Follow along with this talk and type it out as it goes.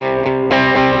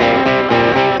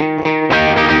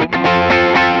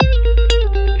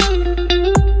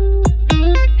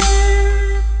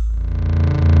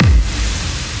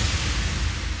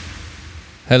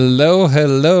Hello,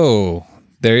 hello.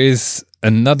 There is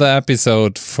another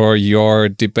episode for your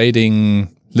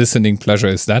debating listening pleasure.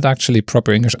 Is that actually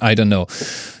proper English? I don't know.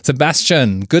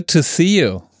 Sebastian, good to see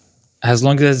you. As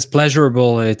long as it's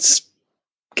pleasurable, it's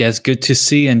good to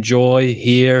see, enjoy,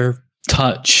 hear,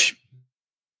 touch.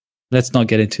 Let's not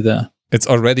get into that. It's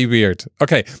already weird.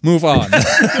 Okay, move on.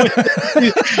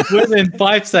 Within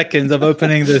 5 seconds of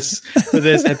opening this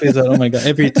episode, oh my god!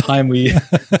 Every time we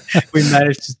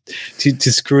manage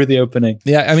to screw the opening.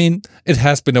 Yeah, I mean, it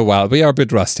has been a while. We are a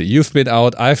bit rusty. You've been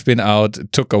out. I've been out.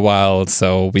 It took a while,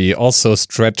 so we also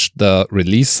stretched the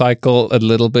release cycle a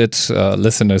little bit.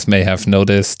 Listeners may have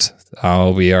noticed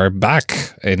we are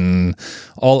back in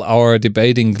all our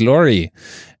debating glory.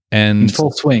 And in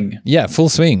full swing. Yeah, full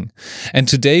swing. And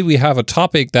today we have a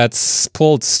topic that's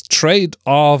pulled straight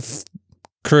off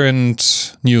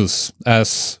current news,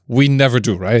 as we never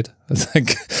do, right? It's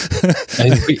like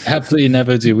we absolutely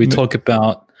never do. We talk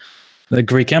about the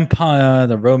Greek Empire,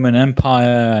 the Roman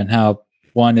Empire, and how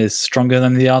one is stronger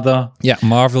than the other. Yeah,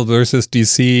 Marvel versus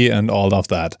DC and all of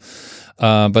that.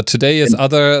 But today is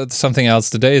something else.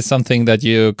 Today is something that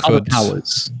you could... Other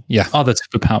powers. Yeah. Other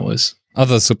superpowers.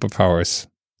 Other superpowers.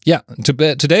 Yeah,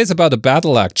 today is about a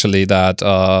battle, actually, that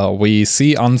we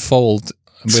see unfold.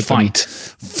 With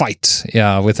fight,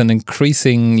 yeah, with an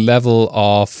increasing level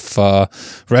of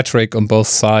rhetoric on both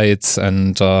sides.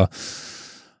 And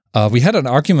we had an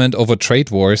argument over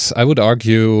trade wars. I would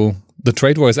argue the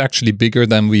trade war is actually bigger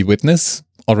than we witness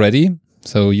already.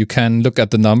 So you can look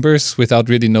at the numbers without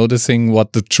really noticing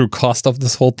what the true cost of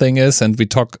this whole thing is. And we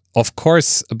talk, of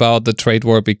course, about the trade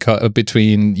war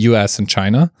between US and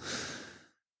China.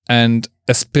 And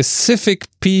a specific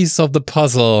piece of the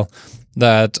puzzle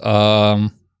that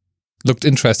looked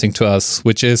interesting to us,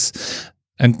 which is,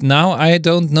 and now I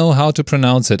don't know how to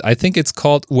pronounce it. I think it's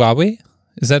called Huawei.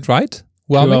 Is that right?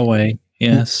 Huawei.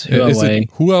 Yes, Huawei. Is it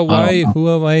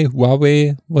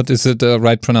Huawei? What is it, the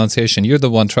right pronunciation? You're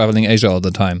the one traveling Asia all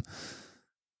the time.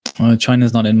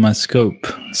 China's not in my scope.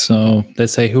 So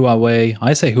let's say Huawei.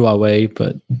 I say Huawei,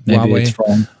 but maybe it's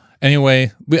wrong.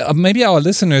 Anyway, maybe our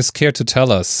listeners care to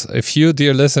tell us. If you,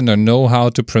 dear listener, know how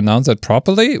to pronounce it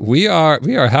properly, we are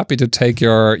happy to take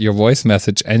your voice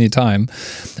message anytime.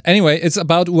 Anyway, it's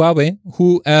about Huawei,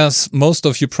 who, as most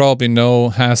of you probably know,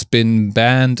 has been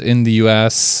banned in the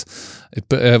US.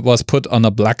 It was put on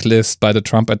a blacklist by the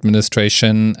Trump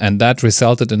administration, and that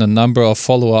resulted in a number of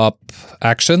follow-up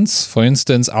actions. For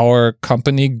instance, our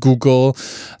company, Google,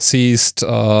 ceased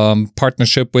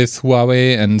partnership with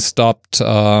Huawei and stopped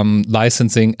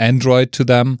licensing Android to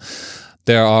them.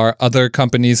 There are other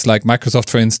companies like Microsoft,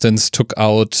 for instance, took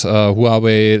out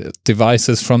Huawei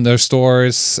devices from their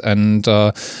stores, and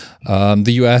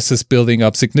the US is building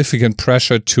up significant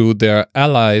pressure to their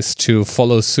allies to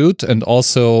follow suit and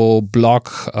also block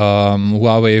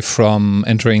Huawei from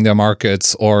entering their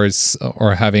markets or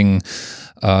having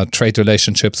trade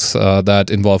relationships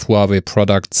that involve Huawei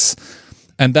products.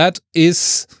 And that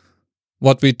is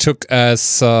what we took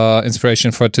as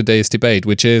inspiration for today's debate,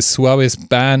 which is Huawei's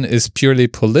ban is purely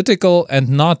political and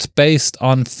not based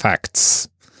on facts.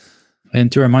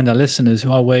 And to remind our listeners,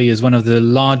 Huawei is one of the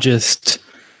largest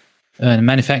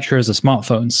manufacturers of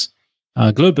smartphones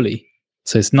globally.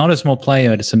 So it's not a small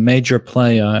player, it's a major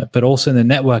player, but also in the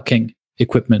networking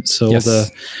equipment. So yes.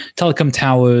 The telecom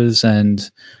towers and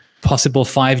possible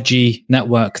 5G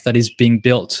network that is being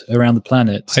built around the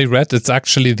planet. I read it's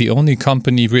actually the only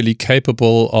company really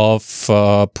capable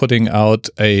of putting out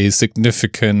a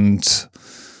significant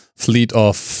fleet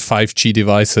of 5G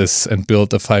devices and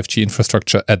build a 5G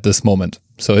infrastructure at this moment.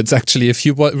 So it's actually, if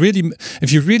you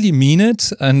really mean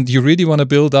it and you really want to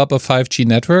build up a 5G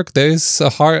network,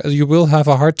 you will have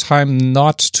a hard time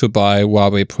not to buy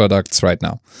Huawei products right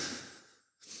now.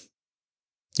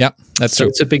 Yeah, that's true.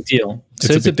 It's a big deal.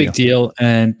 It's a big deal.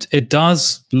 And it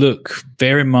does look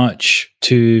very much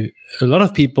to a lot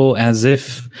of people as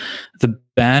if the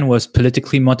ban was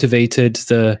politically motivated.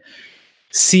 The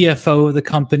CFO of the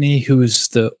company,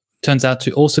 turns out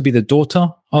to also be the daughter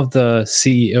of the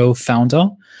CEO founder,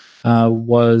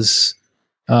 was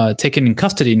taken in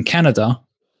custody in Canada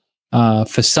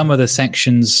for some of the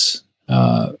sanctions,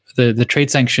 the trade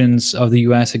sanctions of the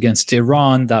US against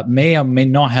Iran that may or may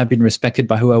not have been respected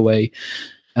by Huawei.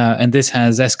 And this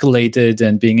has escalated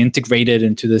and being integrated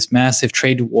into this massive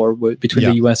trade war between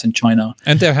the US and China.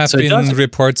 And there have been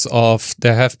reports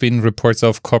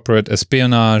of corporate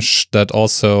espionage that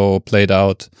also played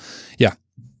out. Yeah.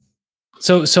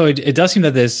 So it does seem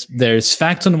that there's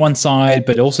facts on one side,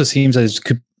 but it also seems that it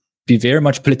could be very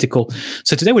much political.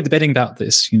 So today we're debating about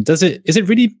this. Is it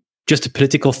really just a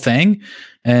political thing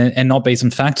and not based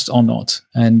on facts or not?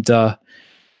 And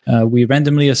We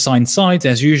randomly assign sides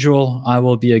as usual. I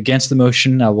will be against the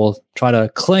motion. I will try to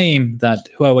claim that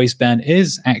Huawei's ban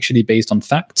is actually based on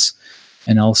facts,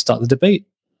 and I'll start the debate.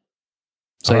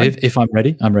 So right. if I'm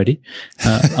ready, I'm ready.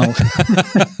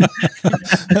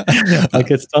 I'll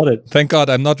get started. Thank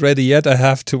God I'm not ready yet. I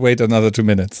have to wait another 2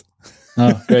 minutes.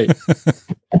 Oh, great.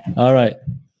 All right.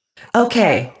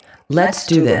 Okay, let's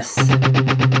do this.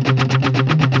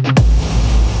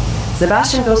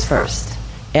 Sebastian goes first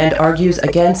and argues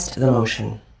against the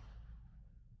motion.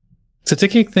 So to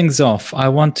kick things off, I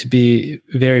want to be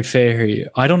very fair here.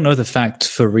 I don't know the facts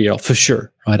for real, for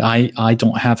sure. Right? I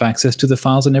don't have access to the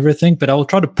files and everything, but I will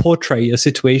try to portray a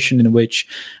situation in which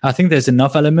I think there's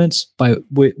enough elements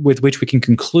with which we can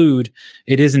conclude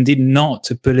it is indeed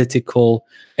not a political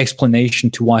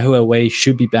explanation to why Huawei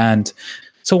should be banned.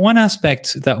 So one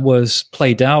aspect that was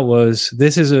played out was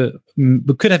this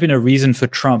could have been a reason for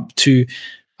Trump to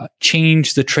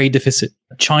change the trade deficit.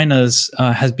 China's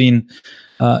has been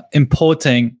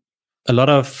exporting a lot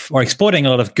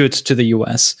of goods to the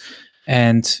US.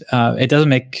 And it doesn't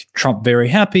make Trump very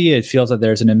happy. It feels that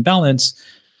there's an imbalance.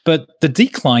 But the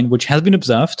decline, which has been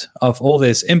observed of all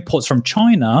these imports from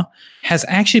China, has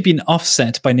actually been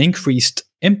offset by an increased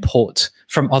import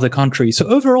from other countries. So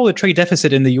overall, the trade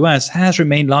deficit in the US has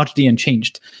remained largely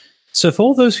unchanged. So for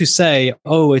all those who say,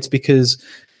 oh, it's because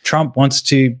Trump wants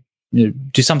to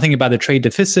do something about the trade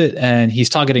deficit and he's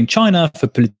targeting China for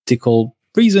political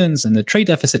reasons, and the trade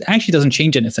deficit actually doesn't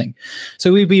change anything.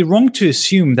 So we'd be wrong to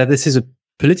assume that this is a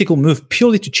political move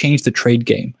purely to change the trade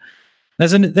game.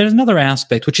 There's another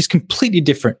aspect which is completely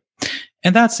different,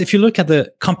 and that's if you look at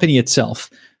the company itself.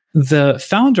 The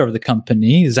founder of the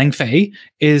company, Zhang Fei,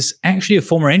 is actually a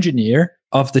former engineer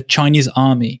of the Chinese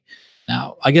army.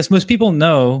 Now, I guess most people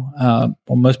know,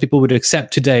 or most people would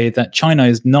accept today, that China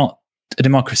is not a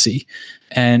democracy.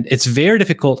 And it's very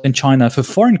difficult in China for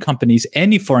foreign companies,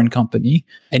 any foreign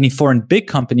big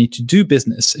company to do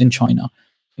business in China.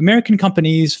 American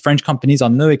companies, French companies are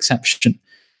no exception.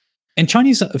 And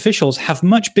Chinese officials have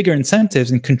much bigger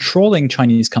incentives in controlling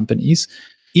Chinese companies,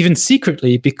 even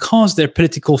secretly, because their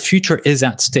political future is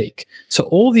at stake. So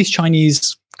all these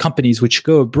Chinese companies which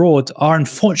go abroad are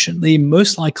unfortunately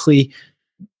most likely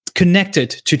connected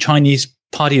to Chinese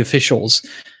party officials.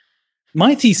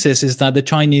 My thesis is that the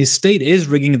Chinese state is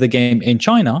rigging the game in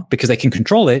China because they can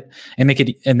control it and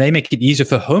they make it easier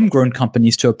for homegrown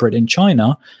companies to operate in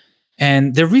China.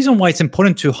 And the reason why it's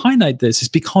important to highlight this is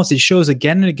because it shows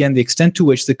again and again the extent to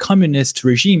which the communist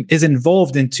regime is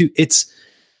involved into its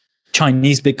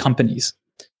Chinese big companies.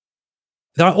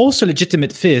 There are also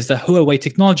legitimate fears that Huawei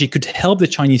technology could help the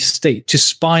Chinese state to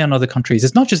spy on other countries.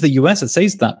 It's not just the US that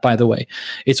says that, by the way.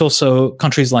 It's also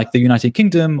countries like the United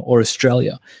Kingdom or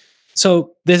Australia.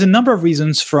 So there's a number of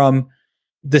reasons from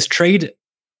this trade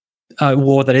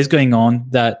war that is going on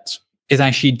that is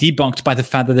actually debunked by the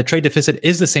fact that the trade deficit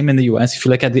is the same in the US if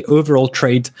you look at the overall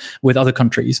trade with other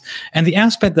countries. And the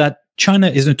aspect that China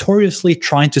is notoriously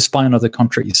trying to spy on other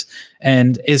countries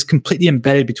and is completely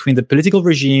embedded between the political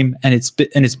regime and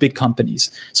its big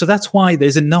companies. So that's why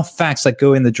there's enough facts that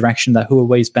go in the direction that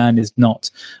Huawei's ban is not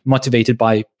motivated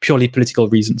by purely political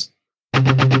reasons.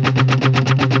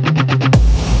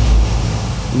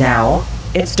 Now,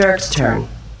 it's Dirk's turn.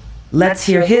 Let's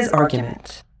hear his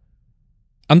argument.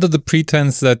 Under the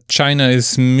pretense that China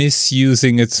is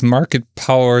misusing its market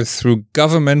power through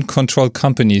government-controlled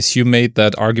companies, you made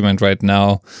that argument right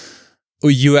now.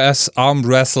 US arm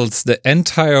wrestles the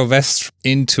entire West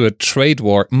into a trade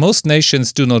war most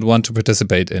nations do not want to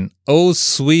participate in. Oh,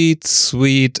 sweet,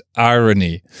 sweet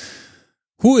irony.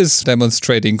 Who is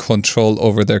demonstrating control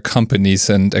over their companies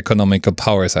and economical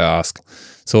powers, I ask?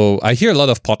 So I hear a lot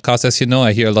of podcasts, as you know.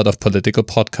 I hear a lot of political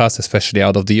podcasts, especially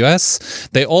out of the US.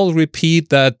 They all repeat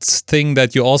that thing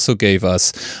that you also gave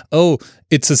us. Oh,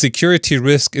 it's a security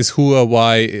risk is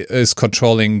Huawei is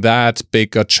controlling that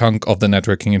big a chunk of the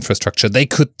networking infrastructure. They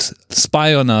could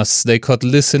spy on us. They could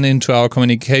listen into our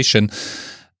communication.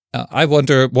 I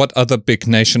wonder what other big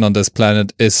nation on this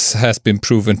planet has been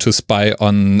proven to spy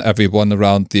on everyone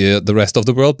around the rest of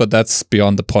the world, but that's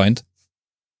beyond the point.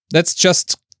 Let's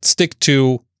just stick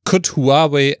to, could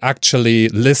Huawei actually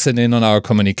listen in on our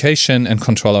communication and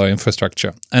control our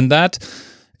infrastructure? And that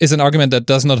is an argument that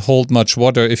does not hold much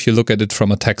water if you look at it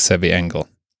from a tech-savvy angle.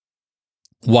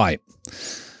 Why?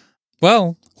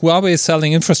 Well, Huawei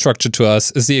selling infrastructure to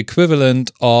us is the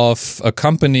equivalent of a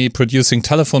company producing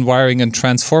telephone wiring and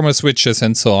transformer switches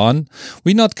and so on.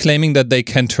 We're not claiming that they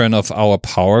can turn off our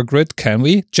power grid, can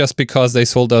we? Just because they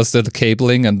sold us the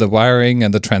cabling and the wiring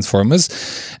and the transformers.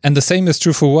 And the same is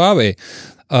true for Huawei.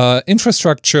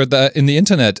 Infrastructure that in the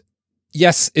internet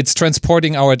yes, it's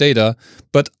transporting our data,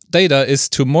 but data is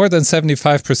to more than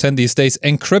 75% these days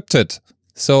encrypted.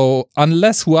 So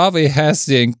unless Huawei has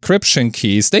the encryption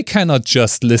keys, they cannot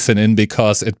just listen in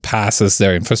because it passes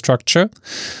their infrastructure.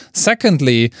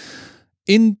 Secondly,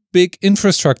 in big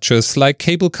infrastructures like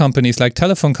cable companies, like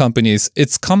telephone companies,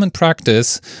 it's common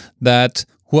practice that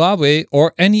Huawei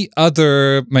or any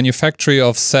other manufacturer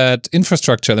of said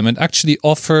infrastructure element actually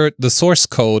offer the source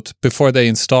code before they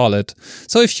install it.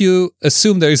 So if you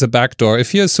assume there is a backdoor,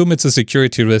 if you assume it's a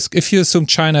security risk, if you assume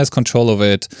China has control over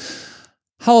it,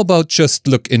 how about just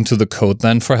look into the code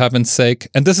then, for heaven's sake?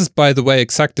 And this is, by the way,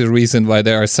 exactly the reason why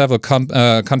there are several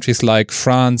countries like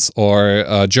France or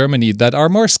Germany that are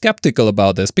more skeptical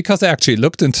about this, because they actually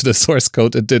looked into the source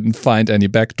code and didn't find any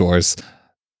backdoors.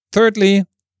 Thirdly,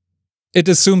 it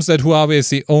assumes that Huawei is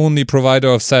the only provider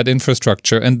of said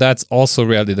infrastructure, and that's also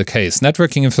rarely the case.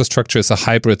 Networking infrastructure is a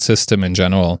hybrid system in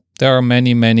general. There are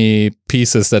many, many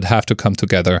pieces that have to come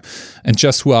together, and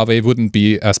just Huawei wouldn't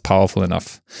be as powerful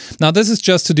enough. Now, this is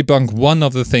just to debunk one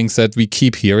of the things that we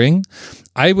keep hearing.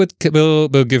 I will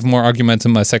give more argument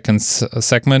in my second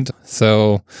segment.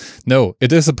 So, no,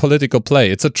 it is a political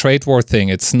play. It's a trade war thing.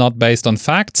 It's not based on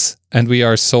facts, and we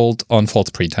are sold on false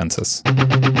pretenses.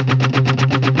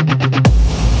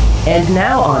 And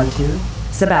now on to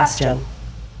Sebastian.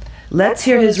 Let's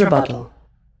hear his rebuttal.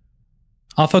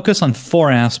 I'll focus on 4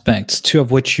 aspects, 2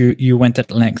 of which you went at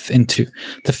length into.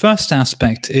 The first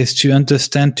aspect is to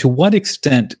understand to what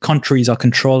extent countries are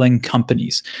controlling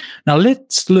companies. Now,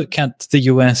 let's look at the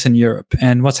US and Europe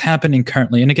and what's happening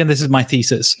currently. And again, this is my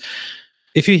thesis.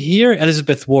 If you hear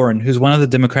Elizabeth Warren, who's one of the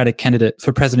Democratic candidates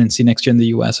for presidency next year in the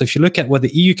US, if you look at what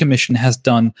the EU Commission has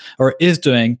done or is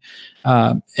doing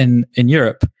in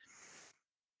Europe,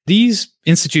 these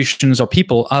institutions or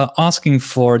people are asking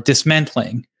for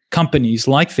dismantling companies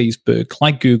like Facebook,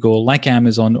 like Google, like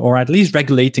Amazon, or at least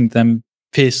regulating them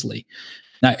fiercely.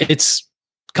 Now, it's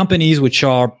companies which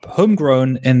are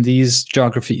homegrown in these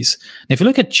geographies. And if you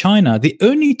look at China, the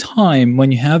only time when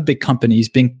you have big companies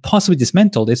being possibly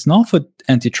dismantled, it's not for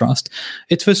antitrust,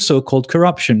 it's for so-called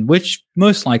corruption, which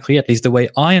most likely, at least the way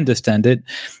I understand it,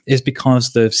 is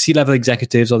because the C-level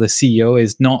executives or the CEO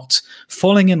is not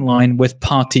falling in line with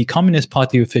Communist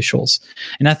Party officials.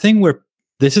 And I think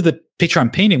this is the picture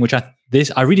I'm painting, which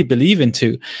I really believe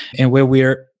into, and where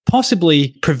we're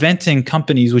possibly preventing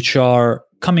companies which are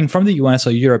coming from the US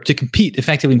or Europe to compete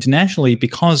effectively internationally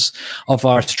because of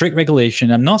our strict regulation.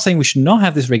 I'm not saying we should not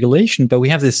have this regulation, but we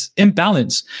have this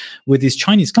imbalance with these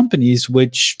Chinese companies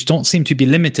which don't seem to be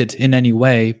limited in any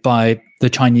way by the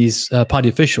Chinese party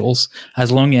officials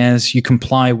as long as you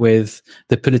comply with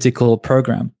the political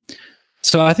program.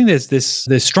 So I think there's this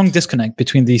strong disconnect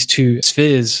between these two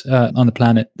spheres on the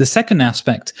planet. The second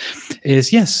aspect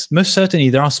is, yes, most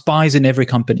certainly there are spies in every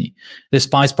company. There's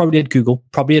spies probably at Google,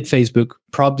 probably at Facebook,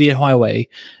 probably at Huawei,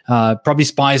 probably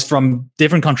spies from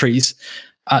different countries.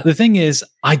 The thing is,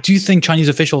 I do think Chinese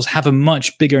officials have a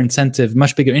much bigger incentive,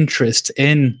 much bigger interest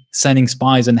in sending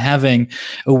spies and having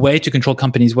a way to control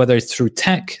companies, whether it's through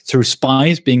tech, through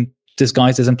spies being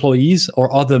disguised as employees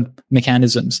or other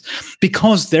mechanisms,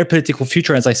 because their political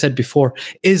future, as I said before,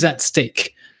 is at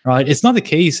stake, right? It's not the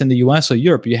case in the US or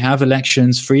Europe. You have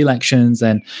elections, free elections,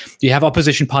 and you have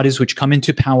opposition parties which come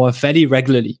into power fairly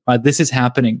regularly, right? This is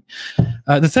happening.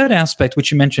 The third aspect,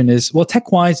 which you mentioned, is, well,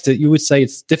 tech-wise, that you would say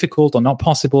it's difficult or not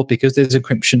possible because there's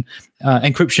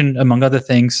encryption among other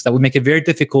things that would make it very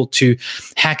difficult to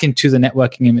hack into the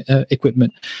networking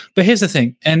equipment. But here's the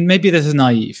thing, and maybe this is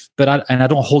naive, but I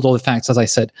don't hold all the facts, as I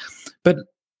said, but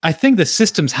I think the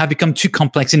systems have become too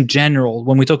complex in general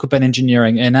when we talk about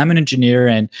engineering, and I'm an engineer,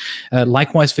 and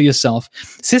likewise for yourself.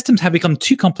 Systems have become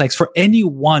too complex for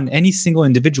any single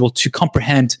individual to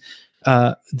comprehend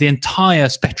the entire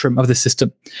spectrum of the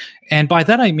system. And by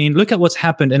that, I mean, look at what's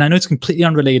happened. And I know it's completely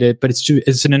unrelated, but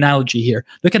it's an analogy here.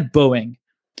 Look at Boeing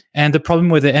and the problem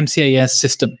with the MCAS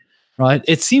system, right?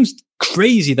 It seems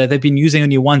crazy that they've been using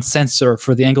only one sensor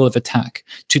for the angle of attack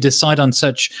to decide on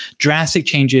such drastic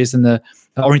changes in the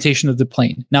orientation of the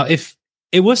plane. Now, if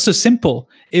it was so simple,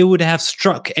 it would have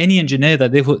struck any engineer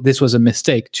that this was a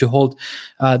mistake to hold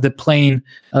the plane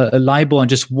liable on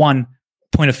just one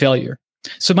point of failure.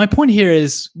 So my point here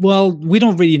is, well, we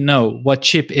don't really know what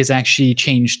chip is actually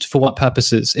changed for what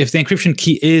purposes, if the encryption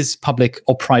key is public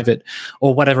or private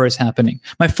or whatever is happening.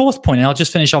 My fourth point, and I'll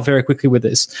just finish off very quickly with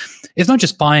this, it's not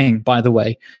just spying, by the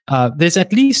way. There's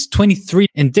at least 23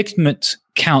 indictment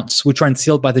counts which were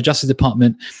unsealed by the Justice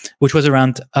Department, which was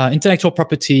around intellectual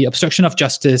property, obstruction of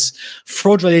justice,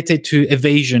 fraud related to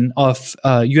evasion of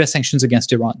US sanctions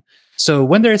against Iran. So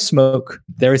when there is smoke,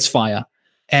 there is fire.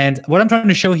 And what I'm trying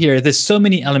to show here, there's so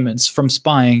many elements from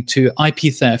spying to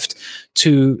IP theft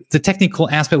to the technical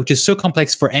aspect, which is so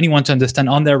complex for anyone to understand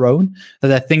on their own,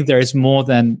 that I think there is more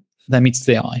than meets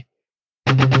the eye.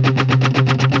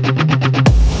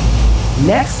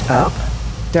 Next up,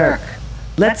 Dirk.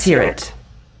 Let's hear it.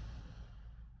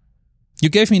 You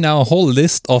gave me now a whole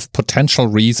list of potential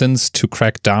reasons to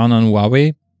crack down on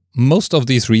Huawei. Most of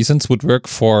these reasons would work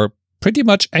for pretty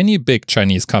much any big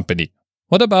Chinese company.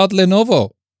 What about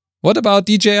Lenovo? What about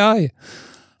DJI?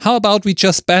 How about we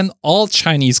just ban all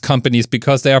Chinese companies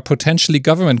because they are potentially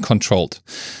government controlled?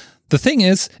 The thing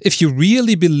is, if you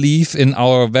really believe in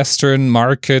our Western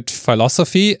market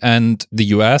philosophy, and the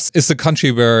US is the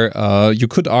country where you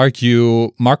could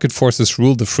argue market forces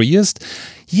rule the freest,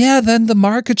 then the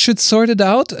market should sort it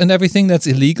out, and everything that's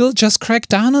illegal, just crack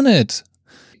down on it.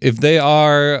 If they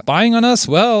are spying on us,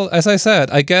 well, as I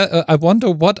said, I wonder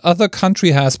what other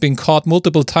country has been caught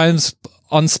multiple times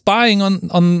on spying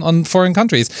on foreign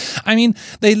countries. I mean,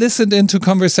 they listened into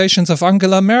conversations of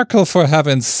Angela Merkel, for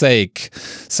heaven's sake.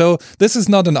 So this is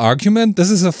not an argument. This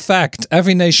is a fact.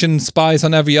 Every nation spies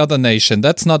on every other nation.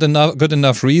 That's not good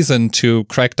enough reason to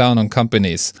crack down on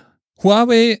companies.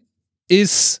 Huawei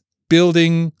is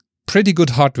building pretty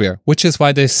good hardware, which is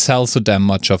why they sell so damn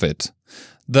much of it.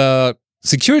 The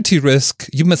security risk,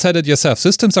 you said it yourself,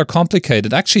 systems are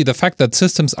complicated. Actually, the fact that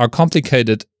systems are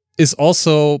complicated is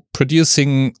also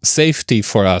producing safety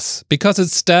for us, because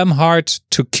it's damn hard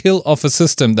to kill off a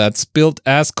system that's built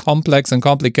as complex and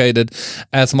complicated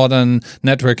as modern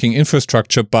networking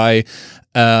infrastructure by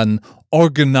an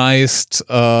organized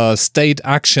state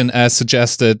action as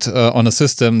suggested on a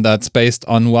system that's based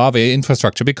on Huawei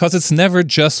infrastructure, because it's never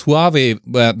just Huawei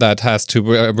that has to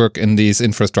work in these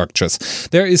infrastructures.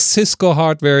 There is Cisco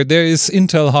hardware, there is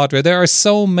Intel hardware, there are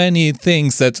so many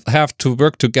things that have to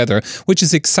work together, which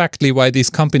is exactly why these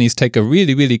companies take a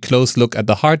really, really close look at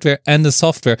the hardware and the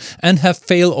software and have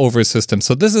failover systems.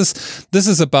 So this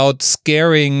is about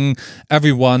scaring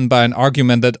everyone by an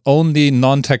argument that only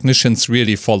non-technicians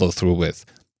really follow through with.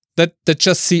 That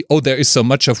just see, there is so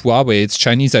much of Huawei, it's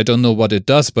Chinese, I don't know what it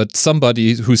does, but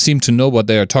somebody who seemed to know what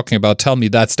they are talking about tell me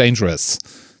that's dangerous.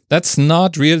 That's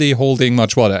not really holding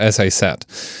much water, as I said.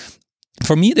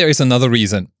 For me, there is another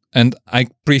reason, and I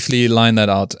briefly line that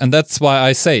out, and that's why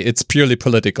I say it's purely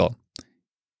political.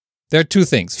 There are two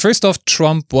things. First off,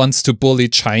 Trump wants to bully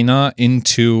China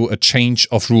into a change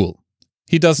of rule.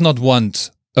 He does not want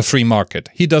a free market.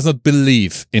 He does not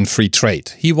believe in free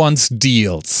trade. He wants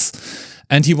deals.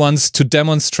 And he wants to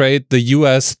demonstrate the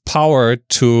US power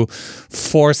to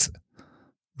force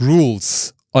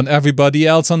rules on everybody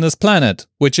else on this planet,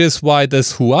 which is why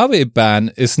this Huawei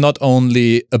ban is not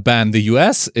only a ban the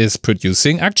US is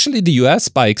producing. Actually, the US,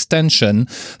 by extension,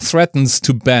 threatens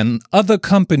to ban other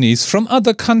companies from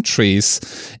other countries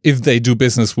if they do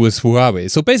business with Huawei.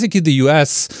 So basically, the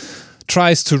US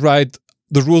tries to write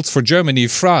the rules for Germany,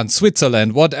 France,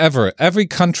 Switzerland, whatever. Every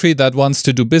country that wants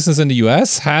to do business in the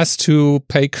US has to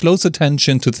pay close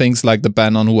attention to things like the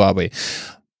ban on Huawei.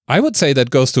 I would say that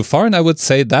goes too far, and I would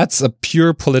say that's a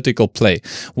pure political play.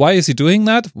 Why is he doing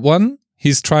that? One,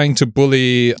 he's trying to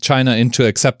bully China into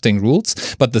accepting rules.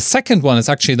 But the second one is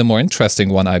actually the more interesting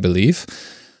one, I believe.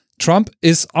 Trump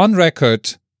is on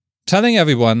record telling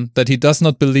everyone that he does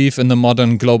not believe in the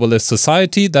modern globalist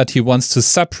society, that he wants to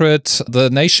separate the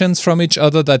nations from each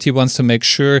other, that he wants to make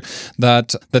sure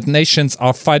that nations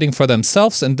are fighting for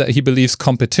themselves, and that he believes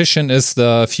competition is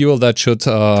the fuel that should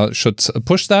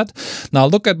push that. Now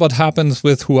look at what happens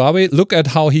with Huawei. Look at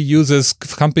how he uses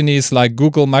companies like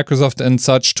Google, Microsoft and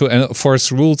such to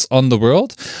enforce rules on the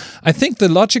world. I think the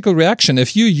logical reaction,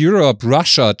 if you Europe,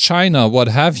 Russia, China, what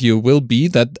have you, will be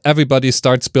that everybody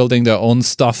starts building their own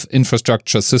stuff,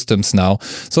 infrastructure systems now.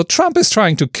 So Trump is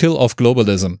trying to kill off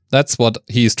globalism. That's what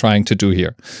he's trying to do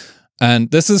here. And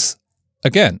this is,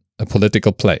 again, a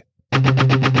political play.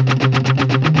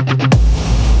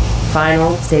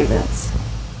 Final statements.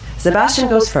 Sebastian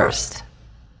goes first.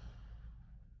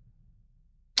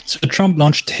 So Trump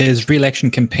launched his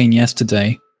re-election campaign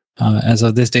yesterday, as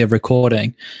of this day of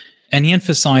recording, and he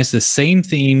emphasized the same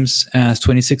themes as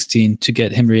 2016 to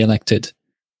get him re-elected.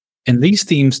 And these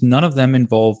themes, none of them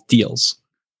involve deals.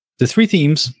 The three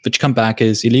themes which come back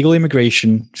is illegal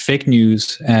immigration, fake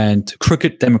news, and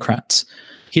crooked Democrats.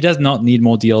 He does not need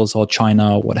more deals or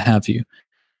China or what have you.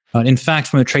 In fact,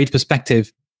 from a trade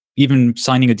perspective, even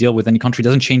signing a deal with any country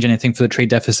doesn't change anything for the trade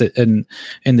deficit in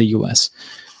the US.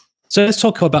 So let's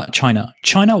talk about China.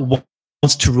 China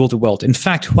wants to rule the world. In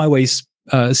fact, Huawei's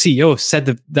CEO said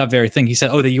that very thing. He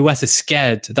said, the US is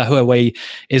scared that Huawei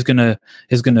is gonna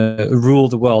rule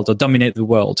the world or dominate the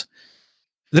world.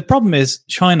 The problem is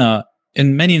China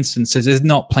in many instances, is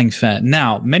not playing fair.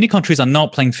 Now, many countries are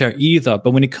not playing fair either.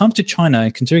 But when it comes to China,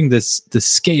 and considering the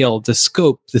scale, the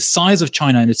scope, the size of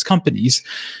China and its companies,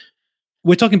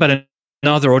 we're talking about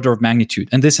another order of magnitude.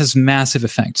 And this has massive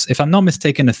effects. If I'm not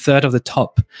mistaken, a third of the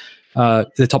top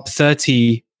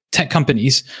 30 tech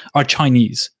companies are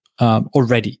Chinese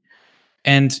already.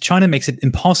 And China makes it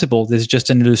impossible. There's just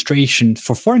an illustration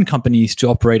for foreign companies to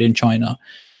operate in China.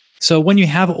 So when you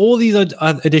have all these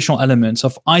additional elements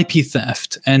of IP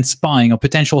theft and spying or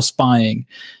potential spying,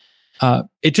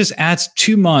 it just adds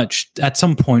too much at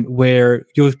some point where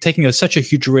you're taking such a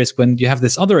huge risk when you have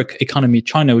this other economy,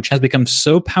 China, which has become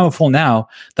so powerful now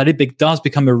that it does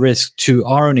become a risk to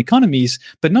our own economies,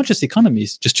 but not just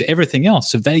economies, just to everything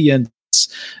else, surveillance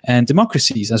and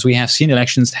democracies. As we have seen,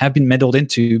 elections have been meddled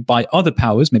into by other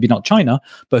powers, maybe not China,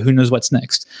 but who knows what's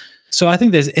next. So I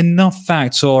think there's enough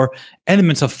facts or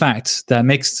elements of facts that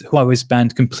makes Huawei's ban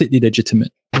completely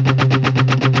legitimate.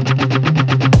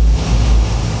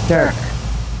 Dirk.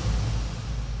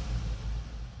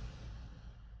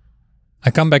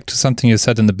 I come back to something you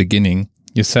said in the beginning.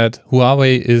 You said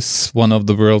Huawei is one of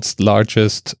the world's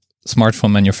largest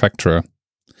smartphone manufacturer.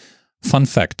 Fun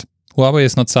fact, Huawei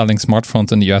is not selling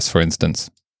smartphones in the US, for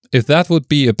instance. If that would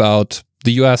be about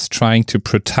the US trying to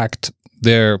protect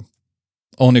their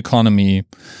own economy,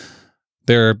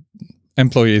 their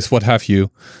employees, what have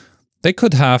you, they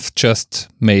could have just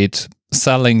made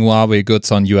selling Huawei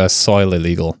goods on US soil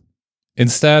illegal.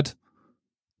 Instead,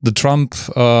 the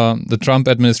Trump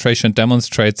administration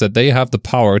demonstrates that they have the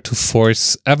power to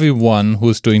force everyone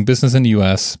who's doing business in the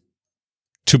US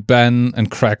to ban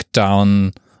and crack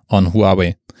down on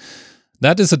Huawei.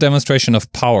 That is a demonstration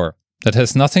of power that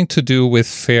has nothing to do with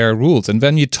fair rules. And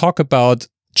when you talk about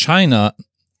China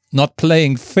not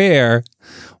playing fair,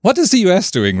 what is the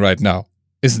US doing right now?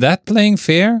 Is that playing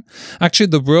fair? Actually,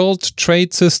 the world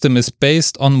trade system is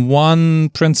based on one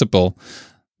principle,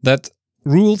 that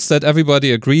rules that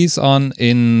everybody agrees on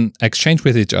in exchange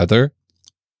with each other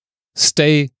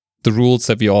stay the rules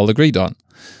that we all agreed on.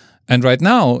 And right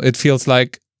now, it feels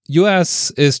like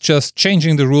US is just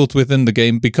changing the rules within the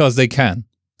game because they can.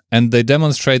 And they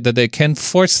demonstrate that they can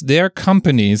force their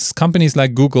companies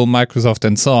like Google, Microsoft,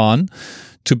 and so on,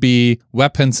 to be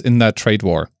weapons in that trade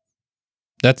war.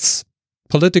 That's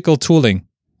political tooling,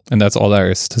 and that's all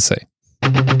there is to say.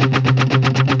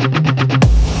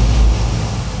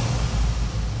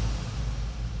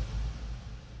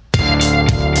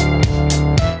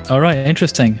 All right,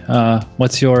 interesting.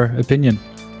 What's your opinion?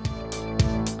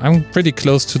 I'm pretty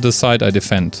close to the side I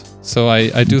defend. So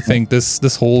I do think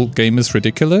this whole game is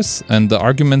ridiculous, and the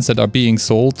arguments that are being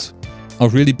sold are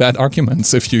really bad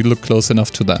arguments if you look close enough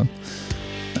to them.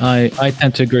 I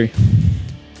tend to agree.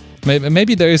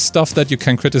 Maybe there is stuff that you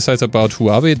can criticize about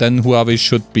Huawei, then Huawei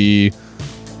should be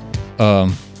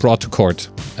brought to court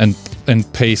and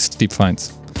pay steep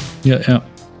fines. Yeah.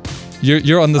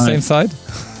 You're on the same side?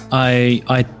 I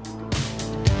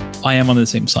am on the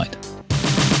same side.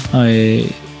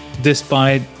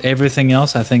 Despite everything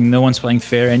else, I think no one's playing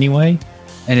fair anyway,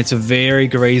 and it's a very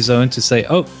gray zone to say,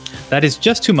 oh, that is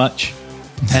just too much,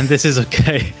 and this is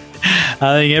okay.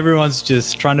 I think everyone's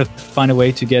just trying to find a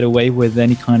way to get away with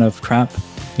any kind of crap.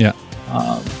 Yeah.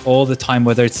 All the time,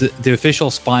 whether it's the official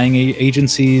spying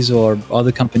agencies or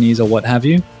other companies or what have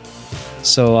you.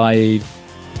 So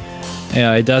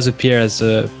it does appear as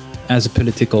a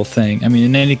political thing. I mean,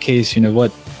 in any case, you know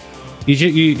what,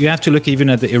 you have to look even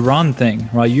at the Iran thing,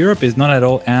 right? Europe is not at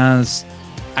all as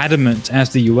adamant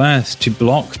as the US to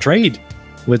block trade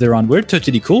with Iran. We're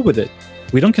totally cool with it.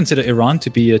 We don't consider Iran to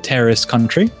be a terrorist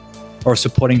country or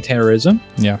supporting terrorism.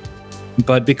 Yeah.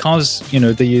 But because, you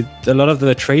know, a lot of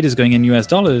the trade is going in US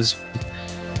dollars,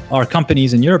 our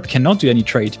companies in Europe cannot do any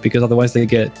trade because otherwise they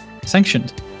get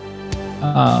sanctioned.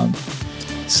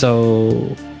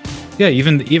 So yeah,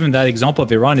 even that example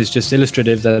of Iran is just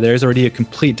illustrative that there is already a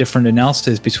complete different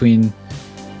analysis between,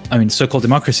 so-called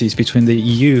democracies, between the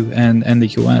EU and the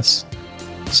US.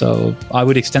 So I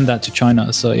would extend that to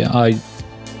China. So yeah,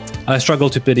 I struggle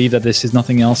to believe that this is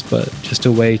nothing else but just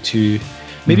a way to,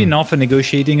 maybe not for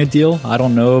negotiating a deal, I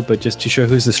don't know, but just to show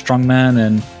who's the strong man.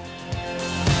 And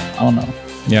I don't know.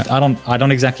 Yeah, I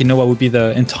don't exactly know what would be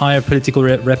the entire political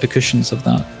repercussions of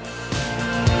that.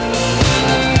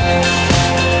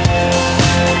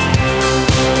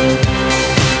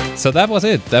 So that was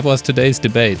it. That was today's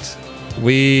debate.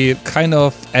 We kind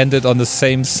of ended on the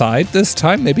same side this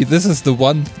time. Maybe this is the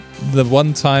one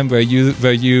time where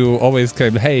you always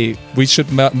claim, hey, we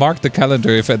should mark the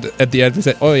calendar if at the end we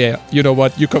say, oh yeah, you know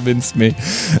what, you convinced me.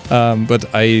 But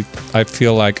I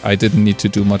feel like I didn't need to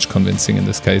do much convincing in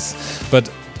this case.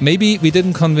 But maybe we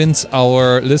didn't convince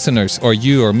our listeners, or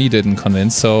you or me didn't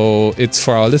convince. So it's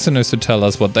for our listeners to tell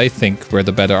us what they think were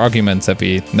the better arguments that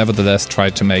we nevertheless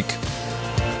tried to make.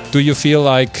 Do you feel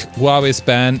like Huawei's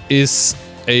ban is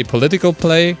a political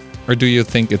play, or do you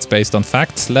think it's based on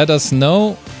facts? Let us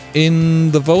know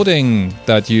in the voting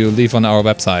that you leave on our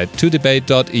website,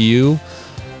 todebate.eu.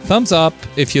 Thumbs up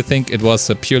if you think it was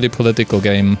a purely political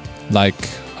game, like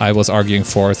I was arguing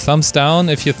for. Thumbs down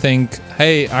if you think,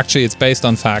 hey, actually it's based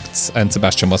on facts and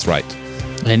Sebastian was right.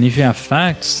 And if you have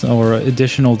facts or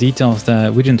additional details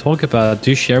that we didn't talk about,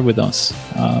 do share with us.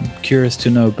 Curious to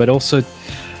know, but also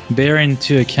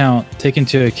take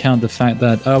into account the fact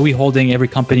that are we holding every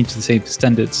company to the same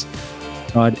standards?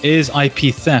 Right? Is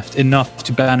IP theft enough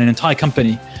to ban an entire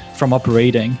company from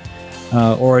operating?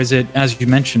 Or is it, as you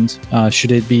mentioned,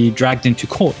 should it be dragged into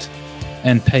court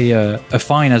and pay a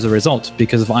fine as a result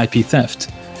because of IP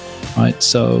theft? Right?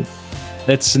 So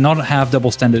let's not have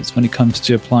double standards when it comes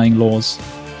to applying laws.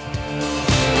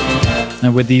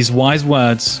 And with these wise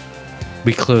words,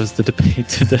 we close the debate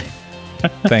today.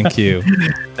 Thank you.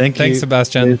 Thanks,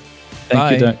 Sebastian.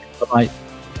 Thank you, Dirk. Bye-bye.